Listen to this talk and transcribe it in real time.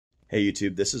Hey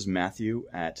YouTube, this is Matthew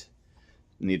at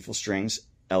Needful Strings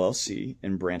LLC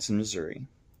in Branson, Missouri,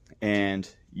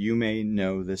 and you may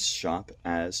know this shop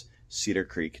as Cedar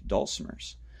Creek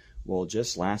Dulcimers. Well,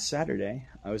 just last Saturday,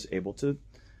 I was able to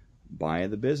buy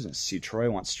the business. See, Troy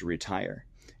wants to retire,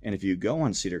 and if you go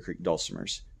on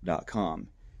cedarcreekdulcimers.com,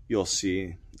 you'll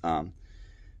see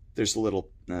there's a little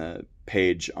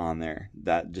page on there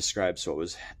that describes what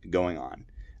was going on.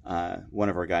 One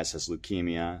of our guys has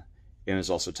leukemia. It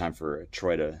was also time for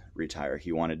Troy to retire.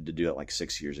 He wanted to do it like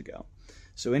 6 years ago.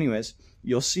 So anyways,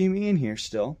 you'll see me in here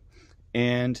still.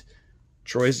 And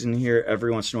Troy's in here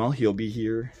every once in a while. He'll be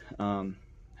here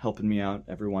helping me out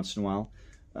every once in a while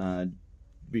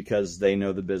because they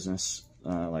know the business,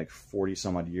 like 40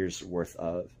 some odd years worth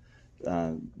of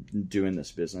doing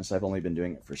this business. I've only been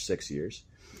doing it for 6 years.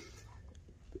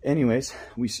 Anyways,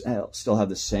 we still have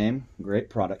the same great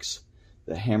products.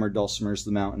 The hammer dulcimers,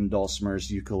 the mountain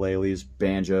dulcimers, ukuleles,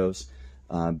 banjos,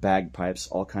 bagpipes,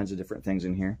 all kinds of different things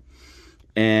in here.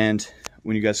 And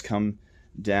when you guys come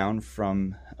down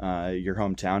from your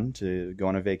hometown to go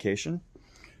on a vacation,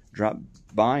 drop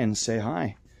by and say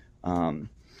hi.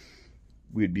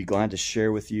 We'd be glad to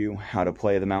share with you how to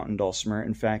play the mountain dulcimer.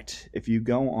 In fact, if you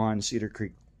go on Cedar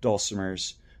Creek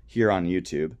Dulcimers here on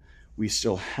YouTube, we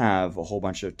still have a whole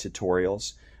bunch of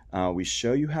tutorials. We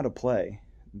show you how to play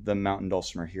the mountain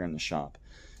dulcimer here in the shop.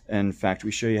 In fact,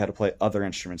 we show you how to play other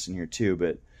instruments in here too,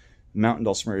 but mountain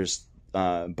dulcimer is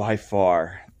by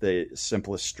far the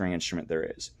simplest string instrument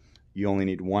there is. You only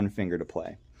need one finger to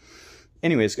play.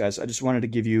 Anyways, guys, I just wanted to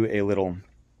give you a little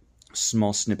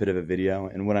small snippet of a video,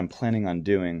 and what I'm planning on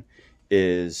doing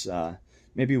is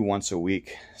maybe once a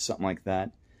week, something like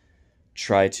that,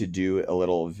 try to do a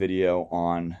little video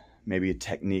on maybe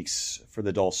techniques for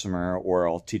the dulcimer, or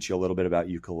I'll teach you a little bit about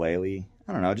ukulele.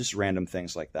 I don't know, just random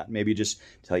things like that. Maybe just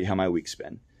tell you how my week's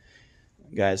been.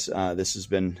 Guys, this has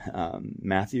been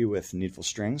Matthew with Needful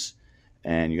Strings,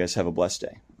 and you guys have a blessed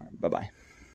day. Bye-bye.